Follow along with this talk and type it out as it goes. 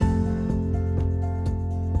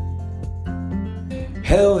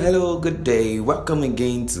Hello, good day. Welcome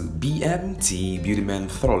again to BMT Beauty Man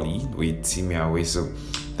Thoroughly with Timmy Aweso.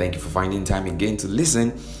 Thank you for finding time again to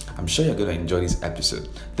listen. I'm sure you're going to enjoy this episode.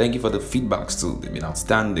 Thank you for the feedbacks too. They've been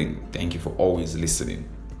outstanding. Thank you for always listening.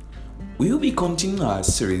 We will be continuing our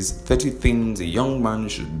series 30 Things a Young Man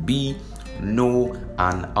Should Be, Know,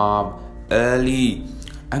 and Have Early.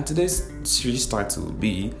 And today's series title will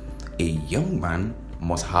be A Young Man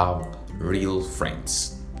Must Have Real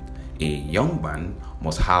Friends. A young man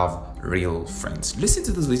must have real friends. Listen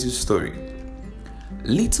to this little story.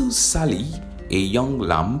 Little Sally, a young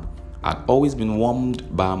lamb, had always been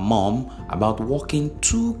warned by her mom about walking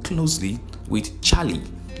too closely with Charlie,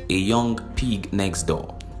 a young pig next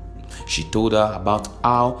door. She told her about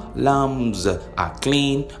how lambs are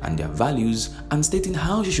clean and their values, and stating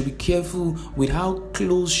how she should be careful with how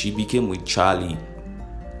close she became with Charlie.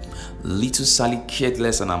 Little Sally cared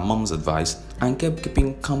less on her mom's advice and kept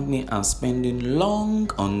keeping company and spending long,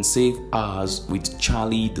 unsafe hours with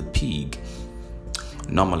Charlie the pig.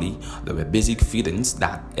 Normally, there were basic feedings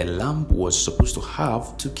that a lamb was supposed to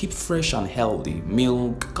have to keep fresh and healthy: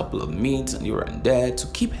 milk, a couple of meats, and here and there to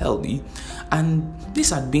keep healthy. And this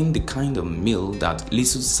had been the kind of meal that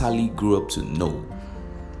little Sally grew up to know.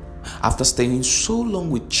 After staying so long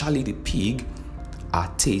with Charlie the pig,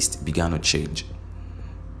 her taste began to change,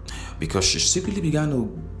 because she secretly began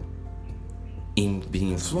to be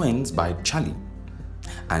influenced by Charlie,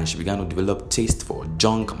 and she began to develop taste for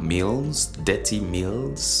junk meals, dirty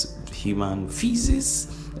meals, human feces,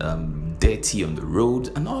 dirty on the road,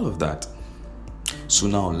 and all of that.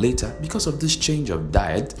 Sooner or later, because of this change of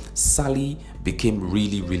diet, Sally became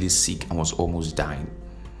really sick and was almost dying.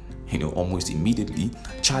 Almost immediately,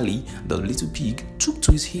 Charlie, the little pig, took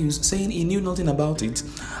to his heels, saying he knew nothing about it,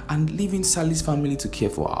 and leaving Sally's family to care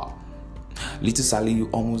for her. Little Sally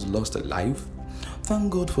almost lost her life.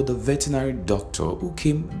 Thank God for the veterinary doctor who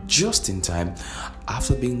came just in time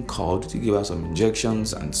after being called to give her some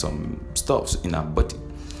injections and some stuffs in her body,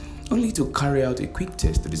 only to carry out a quick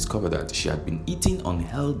test to discover that she had been eating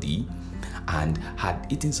unhealthy and had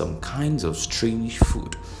eaten some kinds of strange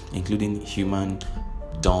food, including human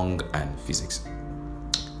dung and physics.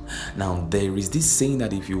 Now, there is this saying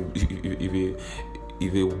that if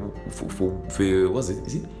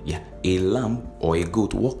a lamb or a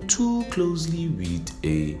goat walk too closely with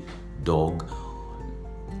a dog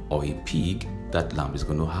or a pig, that lamb is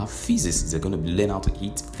going to have physics. They're going to learn how to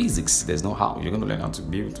eat physics. There's no how. You're going to learn how to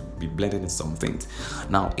be able to be blended in some things.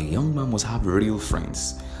 Now, a young man must have real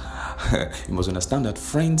friends. You must understand that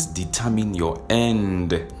friends determine your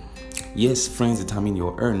end. Yes, friends determine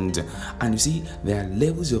your end. And you see, there are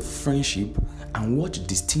levels of friendship, and what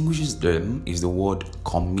distinguishes them is the word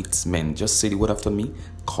commitment. Just say the word after me: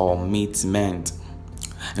 commitment.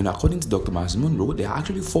 And according to Dr. Myles Munroe, there are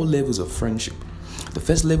actually 4 levels of friendship. The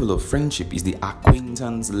first level of friendship is the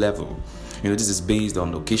acquaintance level. This is based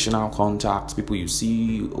on occasional contacts, people you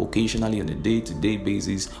see occasionally on a day-to-day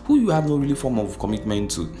basis, who you have no really form of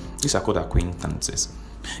commitment to. These are called acquaintances.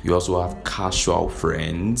 You also have casual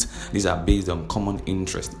friends. These are based on common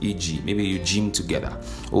interest, e.g., maybe you gym together,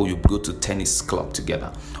 or you go to tennis club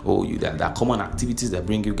together, or there are common activities that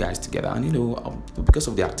bring you guys together, and because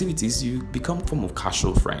of the activities, you become a form of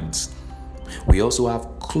casual friends. We also have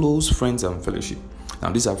close friends and fellowship.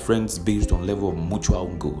 Now, these are friends based on level of mutual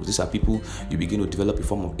goals. These are people you begin to develop a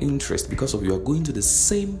form of interest because of you are going to the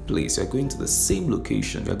same place, you are going to the same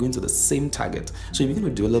location, you are going to the same target. So you begin to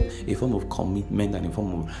develop a form of commitment and a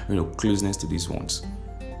form of closeness to these ones.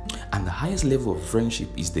 And the highest level of friendship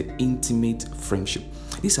is the intimate friendship.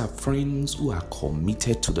 These are friends who are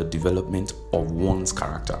committed to the development of one's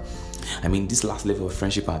character. This last level of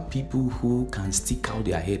friendship are people who can stick out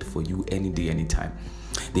their head for you any day, anytime.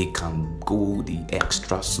 They can go the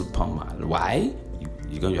extra Superman. Why?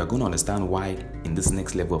 You're going to understand why in this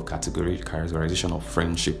next level of categorization of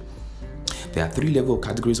friendship. There are 3 levels of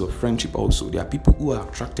categories of friendship also. There are people who are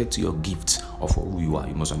attracted to your gifts or for who you are.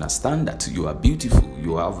 You must understand that you are beautiful.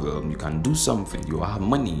 You can do something. You have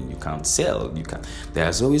money. You can sell.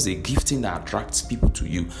 There's always a gifting that attracts people to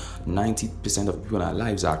you. 90% of people in our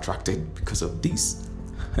lives are attracted because of this.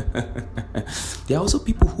 There are also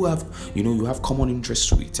people who have, you have common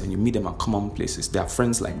interests with, and you meet them at common places. There are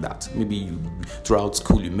friends like that. Maybe throughout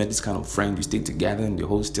school you met this kind of friend, you stayed together in the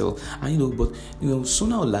hostel, and but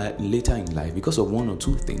sooner or later in life, because of 1 or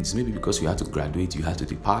 2 things, maybe because you had to graduate, you had to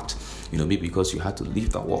depart, maybe because you had to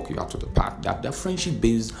leave the work, you had to depart. That friendship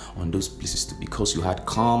based on those places too, because you had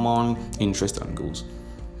common interests and goals.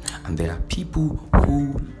 And there are people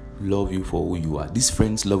who love you for who you are. These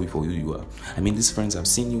friends love you for who you are. These friends have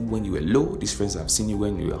seen you when you were low. These friends have seen you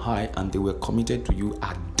when you were high, and they were committed to you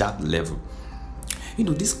at that level.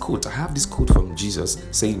 This quote, I have this quote from Jesus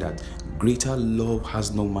saying that greater love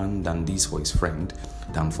has no man than this for his friend,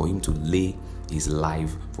 than for him to lay his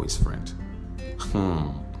life for his friend.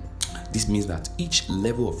 This means that each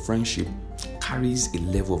level of friendship carries a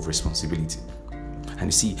level of responsibility. And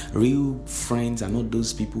you see, real friends are not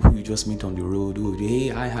those people who you just meet on the road. Oh, hey,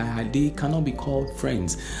 hi. They cannot be called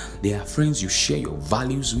friends. They are friends you share your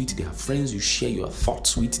values with. They are friends you share your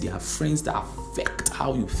thoughts with. They are friends that affect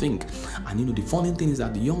how you think. And the funny thing is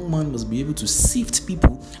that the young man must be able to sift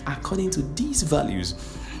people according to these values.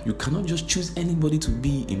 You cannot just choose anybody to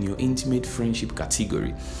be in your intimate friendship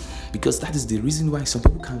category. Because that is the reason why some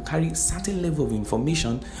people can carry a certain level of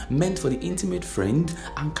information meant for the intimate friend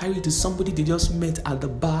and carry it to somebody they just met at the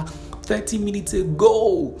bar 30 minutes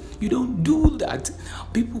ago. You don't do that.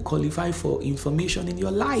 People qualify for information in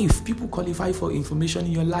your life. People qualify for information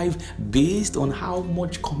in your life based on how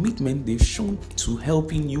much commitment they've shown to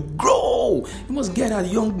helping you grow. You must get that,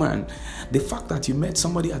 young man. The fact that you met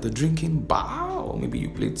somebody at a drinking bar, or maybe you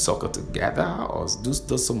played soccer together, or do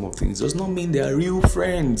some of things, does not mean they are real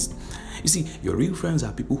friends. You see, your real friends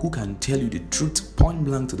are people who can tell you the truth point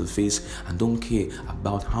blank to the face and don't care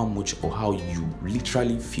about how much or how you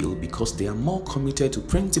literally feel, because they are more committed to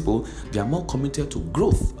principle, they are more committed to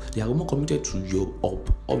growth, they are more committed to your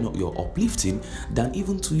uplifting than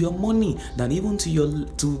even to your money, than even to your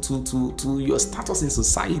to your status in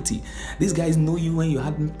society. These guys know you when you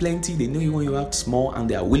had plenty, they know you when you have small, and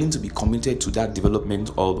they are willing to be committed to that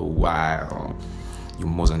development all the while. You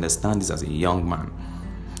must understand this as a young man.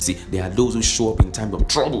 See, there are those who show up in time of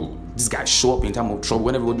trouble. These guys show up in time of trouble.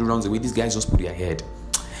 When everybody runs away, these guys just put their head.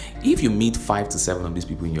 If you meet 5 to 7 of these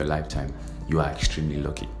people in your lifetime, you are extremely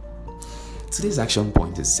lucky. Today's action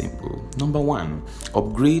point is simple. Number 1,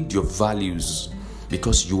 upgrade your values,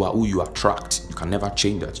 because you are who you attract. You can never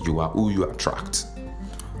change that. You are who you attract.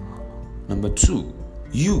 Number 2,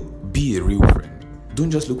 you be a real friend. Don't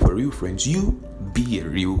just look for real friends. You be a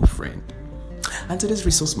real friend. And today's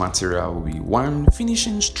resource material will be 1,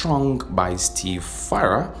 Finishing Strong by Steve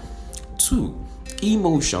Farrar, 2,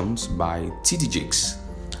 Emotions by T.D. Jakes,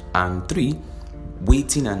 and 3,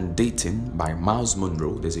 Waiting and Dating by Miles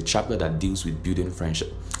Monroe. There's a chapter that deals with building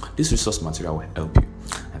friendship. This resource material will help you.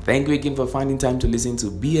 And thank you again for finding time to listen to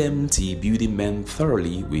BMT, Building Men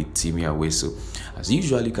Thoroughly with Timi Aweso. As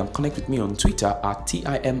usual, you can connect with me on Twitter at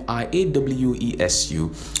TIMIAWESU.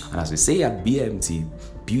 And as we say at BMT,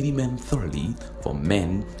 Building Men Thoroughly, for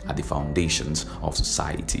men are the foundations of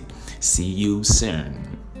society. See you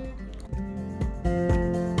soon.